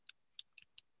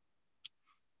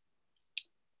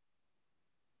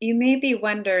You may be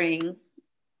wondering,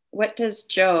 what does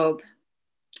Job,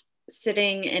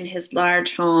 sitting in his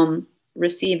large home,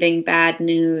 receiving bad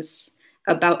news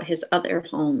about his other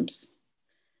homes,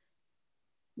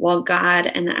 while God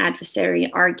and the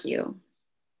adversary argue,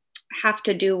 have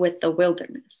to do with the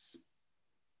wilderness?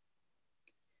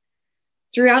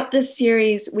 Throughout this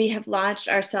series, we have lodged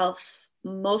ourselves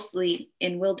mostly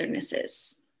in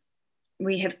wildernesses.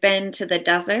 We have been to the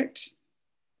desert,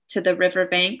 to the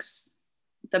riverbanks,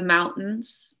 the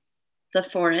mountains, the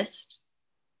forest,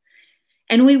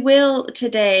 and we will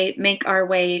today make our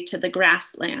way to the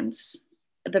grasslands,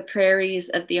 the prairies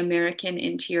of the American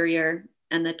interior,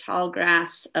 and the tall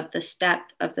grass of the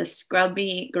steppe of the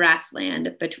scrubby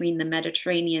grassland between the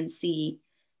Mediterranean Sea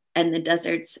and the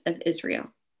deserts of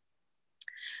Israel.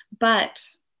 But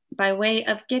by way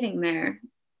of getting there,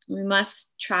 we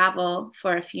must travel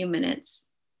for a few minutes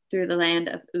through the land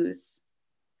of Uz.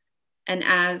 And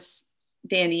as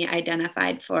Danny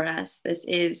identified for us, this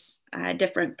is a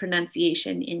different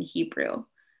pronunciation in Hebrew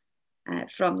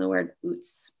from the word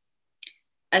Uz,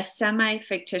 a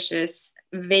semi-fictitious,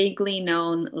 vaguely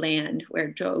known land where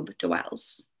Job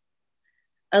dwells.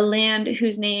 A land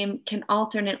whose name can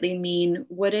alternately mean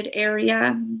wooded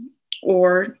area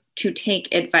or to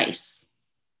take advice,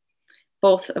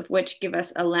 both of which give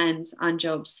us a lens on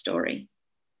Job's story.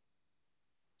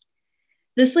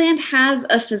 This land has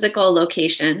a physical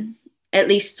location, at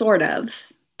least sort of,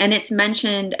 and it's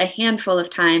mentioned a handful of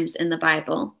times in the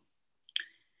Bible.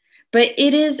 But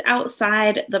it is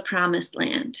outside the promised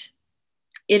land.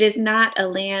 It is not a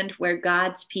land where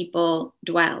God's people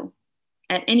dwell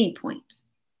at any point.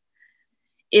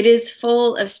 It is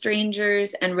full of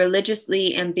strangers and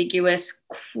religiously ambiguous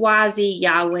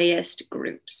quasi-Yahwehist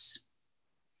groups,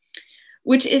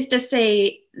 which is to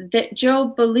say that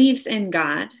Job believes in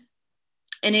God,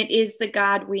 and it is the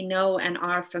God we know and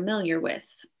are familiar with.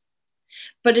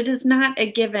 But it is not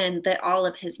a given that all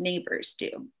of his neighbors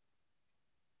do.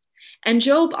 And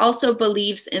Job also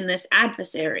believes in this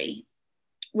adversary,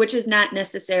 which is not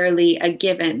necessarily a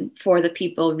given for the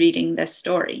people reading this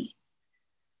story.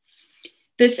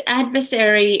 This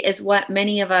adversary is what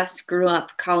many of us grew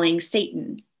up calling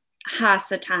Satan,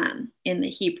 Ha-Satan in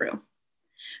the Hebrew,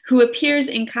 who appears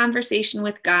in conversation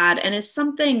with God and is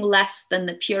something less than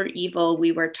the pure evil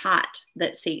we were taught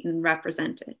that Satan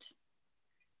represented.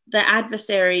 The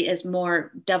adversary is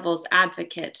more devil's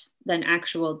advocate than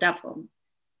actual devil.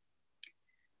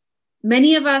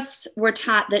 Many of us were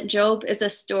taught that Job is a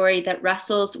story that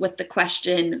wrestles with the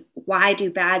question, why do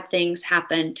bad things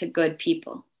happen to good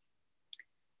people?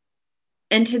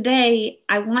 And today,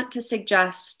 I want to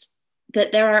suggest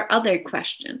that there are other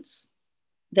questions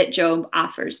that Job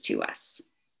offers to us.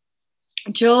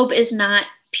 Job is not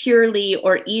purely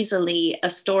or easily a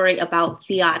story about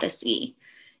theodicy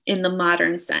in the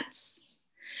modern sense.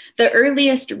 The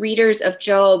earliest readers of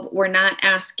Job were not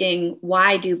asking,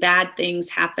 why do bad things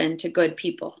happen to good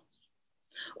people?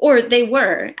 Or they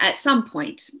were at some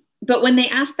point, but when they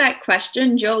asked that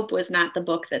question, Job was not the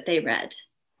book that they read.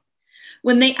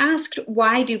 When they asked,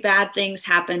 why do bad things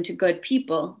happen to good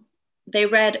people? They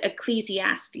read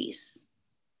Ecclesiastes,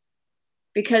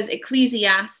 because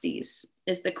Ecclesiastes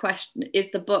is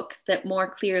the book that more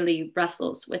clearly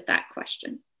wrestles with that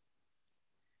question.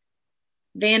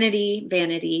 Vanity,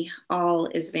 vanity, all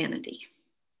is vanity.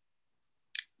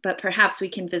 But perhaps we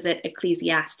can visit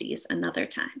Ecclesiastes another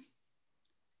time.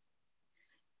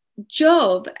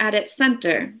 Job, at its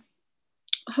center,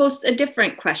 hosts a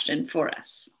different question for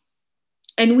us.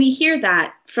 And we hear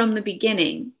that from the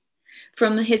beginning,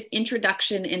 from his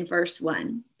introduction in verse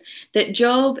 1, that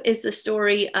Job is the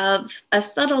story of a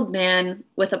settled man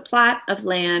with a plot of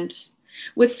land,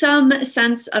 with some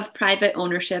sense of private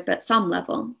ownership at some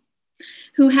level,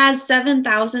 who has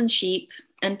 7,000 sheep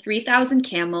and 3,000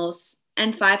 camels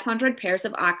and 500 pairs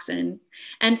of oxen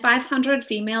and 500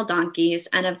 female donkeys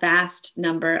and a vast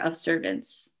number of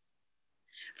servants.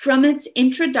 From its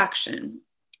introduction,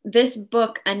 this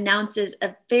book announces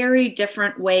a very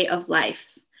different way of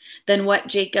life than what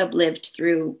Jacob lived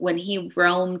through when he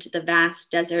roamed the vast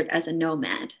desert as a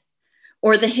nomad,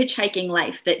 or the hitchhiking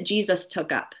life that Jesus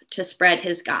took up to spread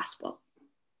his gospel.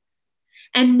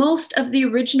 And most of the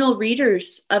original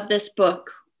readers of this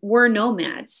book were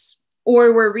nomads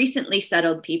or were recently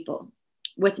settled people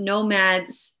with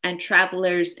nomads and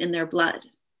travelers in their blood,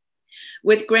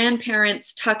 with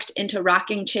grandparents tucked into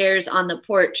rocking chairs on the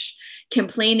porch,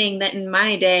 complaining that in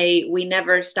my day, we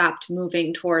never stopped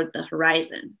moving toward the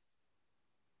horizon.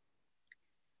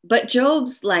 But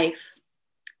Job's life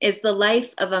is the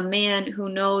life of a man who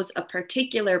knows a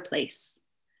particular place,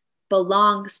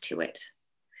 belongs to it,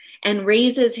 and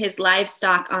raises his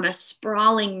livestock on a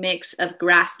sprawling mix of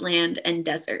grassland and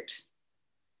desert.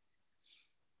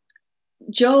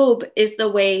 Job is the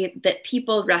way that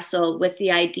people wrestle with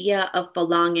the idea of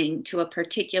belonging to a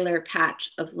particular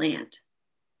patch of land.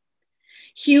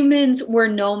 Humans were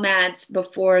nomads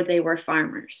before they were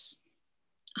farmers,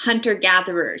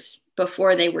 hunter-gatherers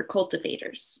before they were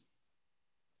cultivators.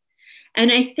 And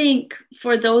I think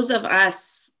for those of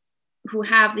us who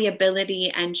have the ability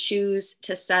and choose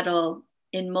to settle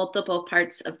in multiple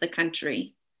parts of the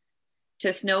country,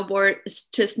 to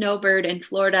snowbird in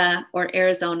Florida or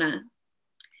Arizona,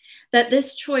 that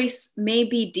this choice may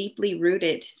be deeply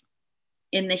rooted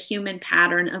in the human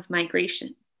pattern of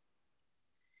migration.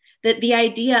 That the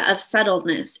idea of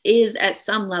settledness is at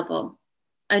some level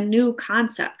a new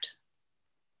concept,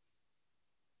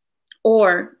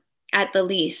 or at the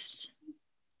least,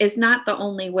 is not the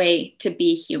only way to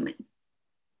be human.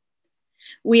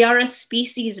 We are a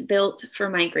species built for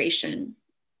migration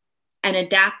and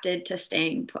adapted to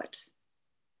staying put.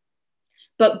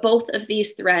 But both of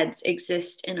these threads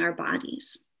exist in our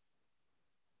bodies.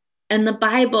 And the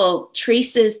Bible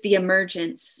traces the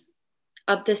emergence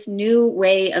of this new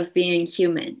way of being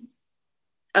human,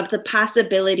 of the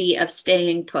possibility of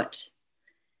staying put.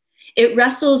 It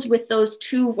wrestles with those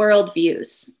two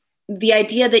worldviews, the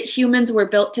idea that humans were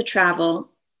built to travel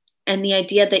and the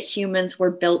idea that humans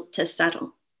were built to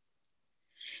settle.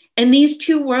 And these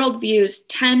two worldviews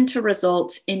tend to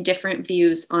result in different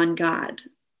views on God.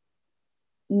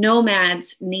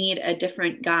 Nomads need a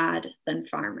different God than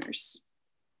farmers.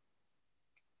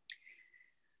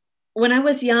 When I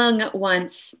was young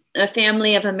once, a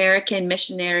family of American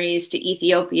missionaries to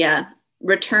Ethiopia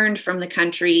returned from the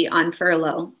country on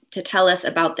furlough to tell us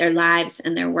about their lives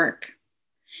and their work.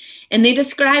 And they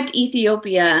described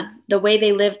Ethiopia, the way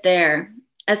they lived there,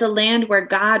 as a land where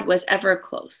God was ever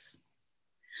close.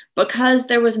 Because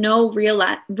there was no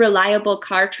reliable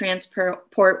car transport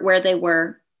where they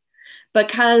were,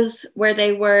 because where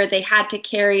they were, they had to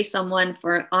carry someone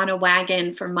on a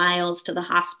wagon for miles to the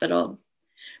hospital,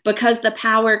 because the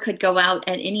power could go out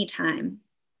at any time.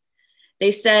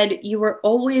 They said you were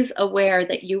always aware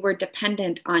that you were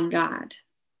dependent on God.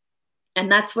 And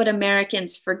that's what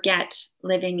Americans forget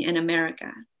living in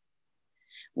America.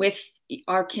 With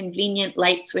our convenient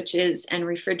light switches and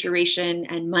refrigeration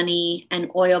and money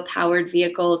and oil-powered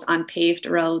vehicles on paved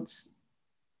roads,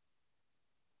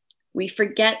 we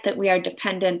forget that we are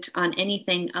dependent on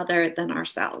anything other than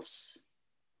ourselves.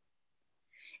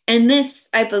 And this,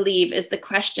 I believe, is the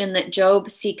question that Job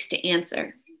seeks to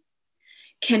answer.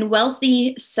 Can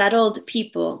wealthy, settled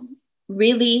people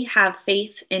really have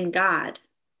faith in God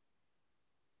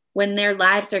when their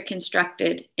lives are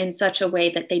constructed in such a way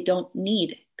that they don't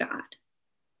need God?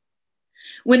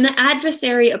 When the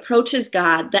adversary approaches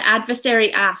God, the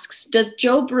adversary asks, does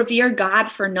Job revere God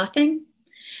for nothing?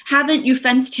 Haven't you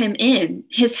fenced him in,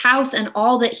 his house and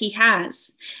all that he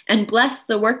has, and blessed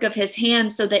the work of his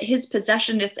hands so that his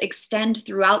possessions extend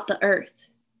throughout the earth?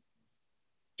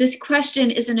 This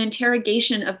question is an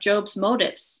interrogation of Job's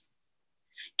motives.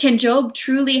 Can Job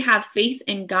truly have faith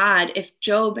in God if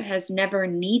Job has never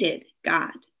needed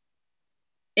God?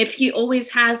 If he always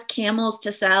has camels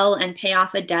to sell and pay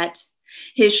off a debt,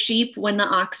 his sheep when the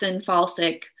oxen fall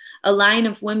sick, a line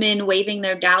of women waving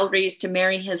their dowries to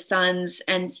marry his sons,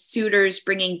 and suitors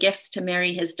bringing gifts to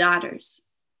marry his daughters?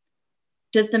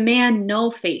 Does the man know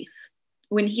faith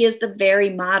when he is the very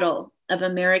model of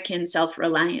American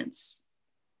self-reliance?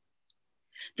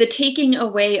 The taking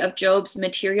away of Job's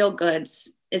material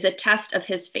goods is a test of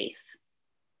his faith.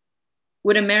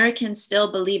 Would Americans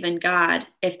still believe in God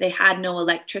if they had no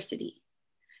electricity,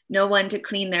 no one to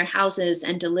clean their houses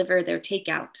and deliver their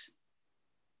takeout?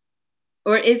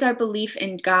 Or is our belief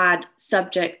in God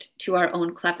subject to our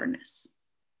own cleverness?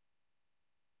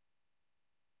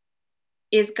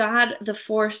 Is God the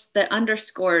force that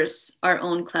underscores our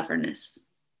own cleverness?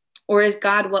 Or is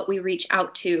God what we reach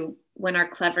out to when our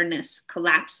cleverness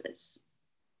collapses?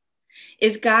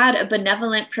 Is God a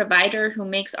benevolent provider who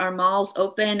makes our malls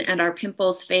open and our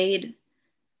pimples fade?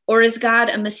 Or is God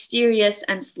a mysterious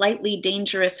and slightly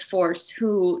dangerous force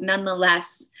who,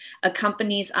 nonetheless,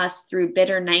 accompanies us through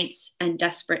bitter nights and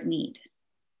desperate need?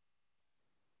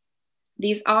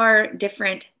 These are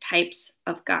different types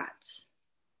of gods.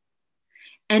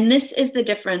 And this is the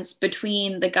difference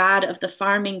between the God of the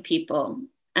farming people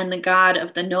and the God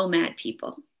of the nomad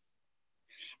people.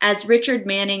 As Richard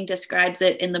Manning describes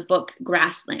it in the book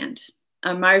Grassland,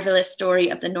 a marvelous story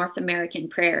of the North American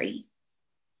prairie,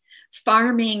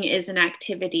 farming is an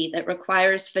activity that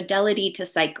requires fidelity to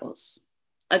cycles,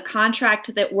 a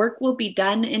contract that work will be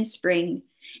done in spring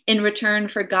in return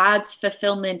for God's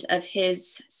fulfillment of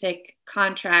his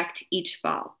contract each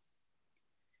fall.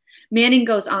 Manning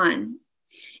goes on.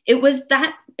 It was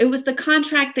the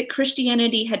contract that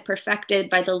Christianity had perfected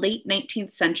by the late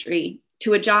 19th century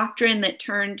to a doctrine that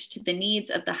turned to the needs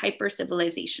of the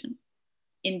hyper-civilization,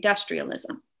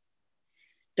 industrialism.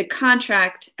 The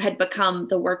contract had become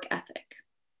the work ethic.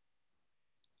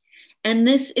 And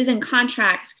this is in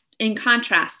contrast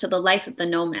to the life of the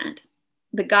nomad,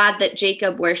 the God that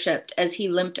Jacob worshiped as he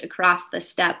limped across the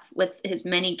steppe with his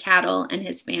many cattle and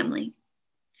his family.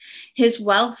 His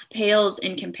wealth pales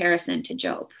in comparison to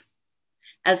Job,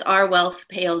 as our wealth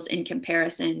pales in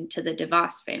comparison to the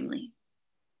DeVos family.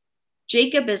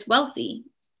 Jacob is wealthy.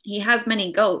 He has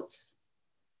many goats,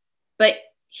 but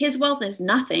his wealth is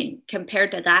nothing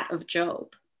compared to that of Job.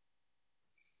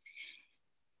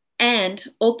 And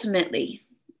ultimately,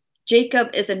 Jacob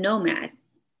is a nomad.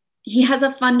 He has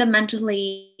a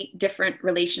fundamentally different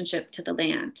relationship to the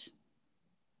land.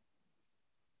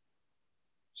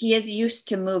 He is used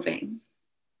to moving.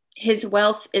 His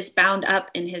wealth is bound up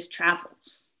in his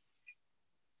travels.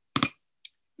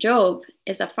 Job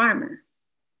is a farmer.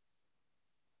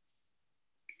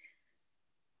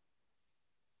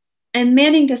 And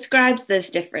Manning describes this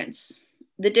difference,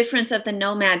 the difference of the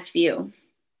nomad's view,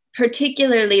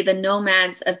 particularly the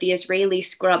nomads of the Israeli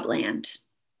scrubland,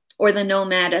 or the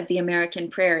nomad of the American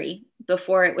prairie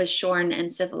before it was shorn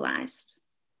and civilized.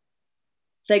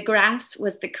 The grass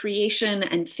was the creation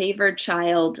and favored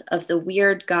child of the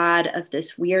weird God of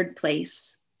this weird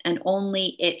place, and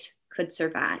only it could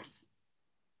survive.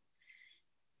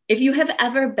 If you have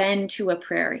ever been to a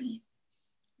prairie,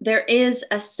 there is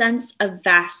a sense of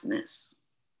vastness,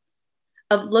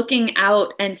 of looking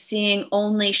out and seeing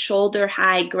only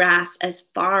shoulder-high grass as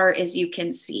far as you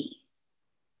can see.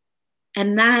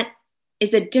 And that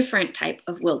is a different type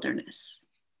of wilderness,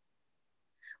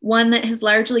 one that has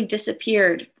largely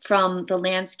disappeared from the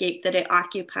landscape that it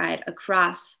occupied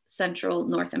across central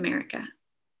North America.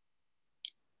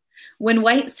 When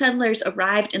white settlers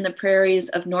arrived in the prairies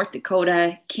of North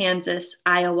Dakota, Kansas,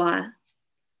 Iowa,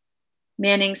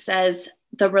 Manning says,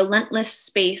 the relentless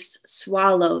space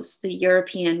swallows the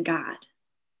European God.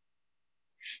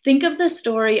 Think of the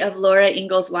story of Laura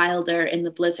Ingalls Wilder in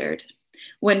The Blizzard,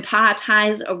 when Pa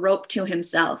ties a rope to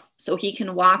himself so he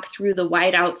can walk through the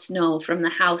whiteout snow from the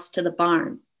house to the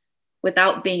barn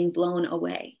without being blown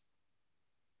away.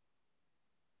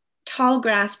 Tall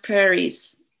grass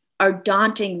prairies are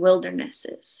daunting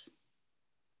wildernesses.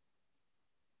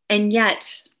 And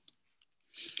yet,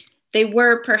 they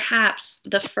were perhaps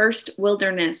the first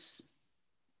wilderness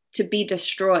to be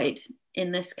destroyed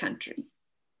in this country.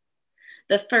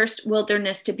 The first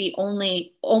wilderness to be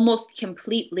almost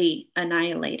completely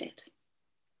annihilated.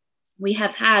 We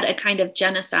have had a kind of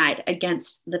genocide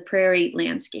against the prairie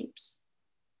landscapes.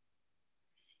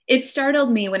 It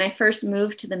startled me when I first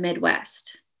moved to the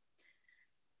Midwest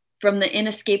from the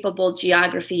inescapable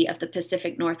geography of the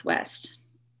Pacific Northwest,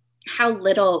 how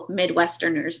little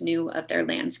Midwesterners knew of their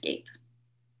landscape.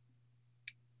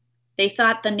 They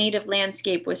thought the native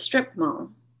landscape was strip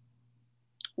mall,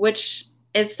 which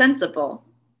is sensible.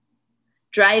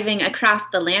 Driving across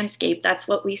the landscape, that's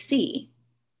what we see.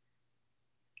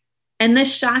 And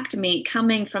this shocked me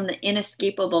coming from the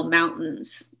inescapable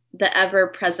mountains, the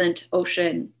ever-present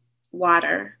ocean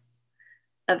water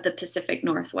of the Pacific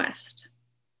Northwest.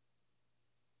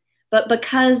 But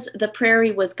because the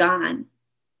prairie was gone,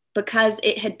 because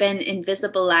it had been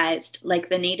invisibilized like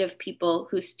the native people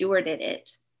who stewarded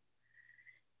it,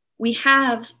 we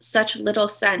have such little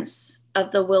sense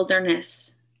of the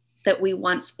wilderness that we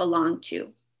once belonged to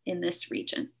in this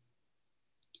region.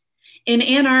 In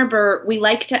Ann Arbor, we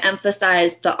like to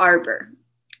emphasize the arbor,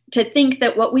 to think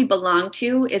that what we belong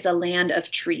to is a land of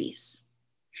trees.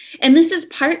 And this is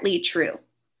partly true.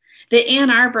 The Ann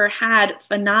Arbor had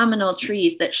phenomenal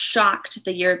trees that shocked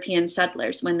the European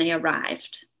settlers when they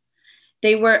arrived.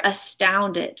 They were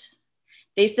astounded.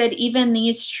 They said, even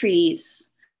these trees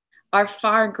are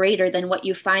far greater than what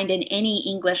you find in any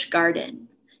English garden.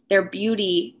 Their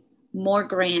beauty more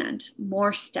grand,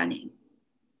 more stunning.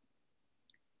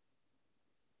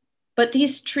 But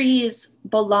these trees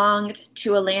belonged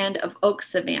to a land of oak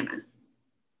savanna.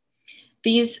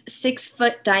 These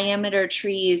 6-foot diameter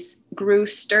trees grew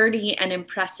sturdy and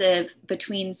impressive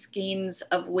between skeins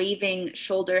of waving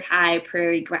shoulder-high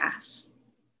prairie grass.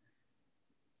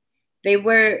 They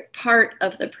were part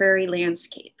of the prairie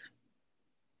landscape,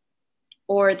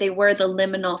 or they were the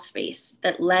liminal space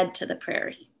that led to the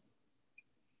prairie.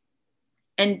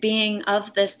 And being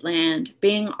of this land,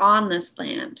 being on this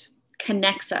land,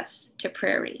 connects us to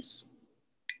prairies.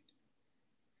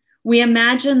 We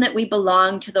imagine that we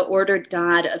belong to the ordered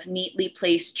God of neatly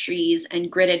placed trees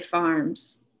and gridded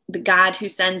farms, the God who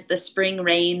sends the spring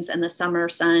rains and the summer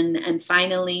sun, and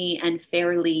finally and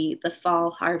fairly the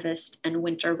fall harvest and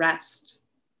winter rest.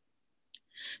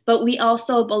 But we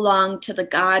also belong to the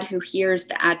God who hears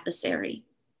the adversary,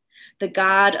 the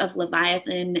God of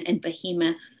Leviathan and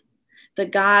Behemoth, the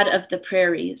God of the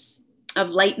prairies, of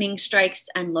lightning strikes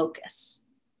and locusts.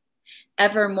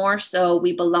 Ever more so,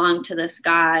 we belong to this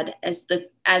God as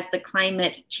the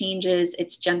climate changes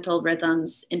its gentle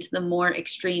rhythms into the more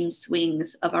extreme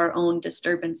swings of our own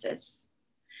disturbances.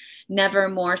 Never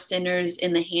more sinners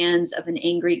in the hands of an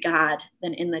angry God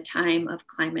than in the time of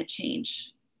climate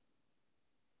change.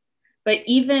 But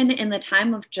even in the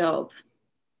time of Job,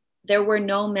 there were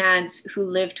nomads who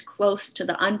lived close to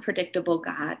the unpredictable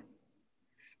God,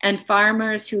 and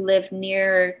farmers who lived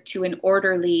near to an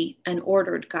orderly and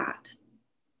ordered God.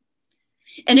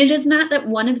 And it is not that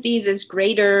one of these is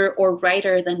greater or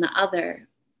righter than the other,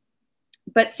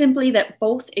 but simply that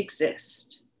both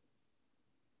exist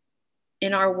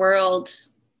in our world,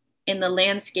 in the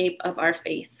landscape of our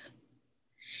faith,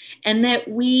 and that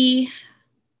we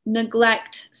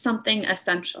neglect something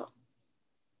essential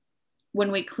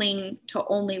when we cling to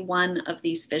only one of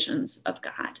these visions of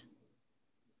God.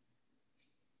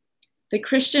 The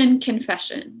Christian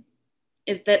confession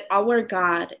is that our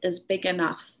God is big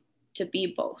enough to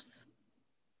be both,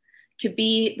 to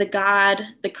be the God,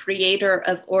 the creator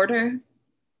of order,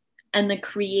 and the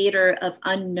creator of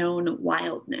unknown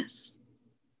wildness.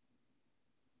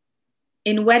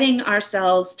 In wedding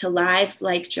ourselves to lives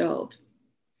like Job,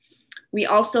 we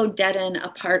also deaden a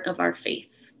part of our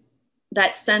faith,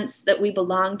 that sense that we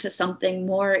belong to something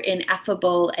more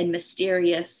ineffable and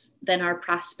mysterious than our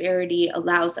prosperity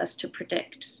allows us to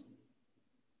predict.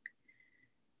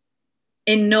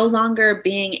 In no longer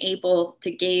being able to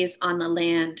gaze on the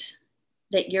land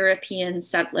that European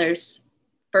settlers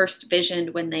first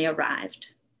visioned when they arrived,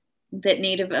 that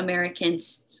Native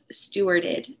Americans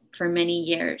stewarded for many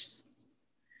years,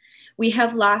 we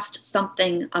have lost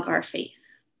something of our faith,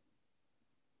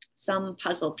 some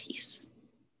puzzle piece.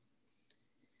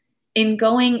 In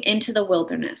going into the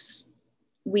wilderness,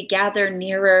 we gather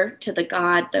nearer to the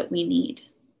God that we need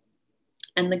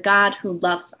and the God who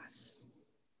loves us,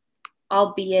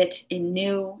 albeit in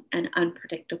new and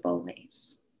unpredictable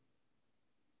ways.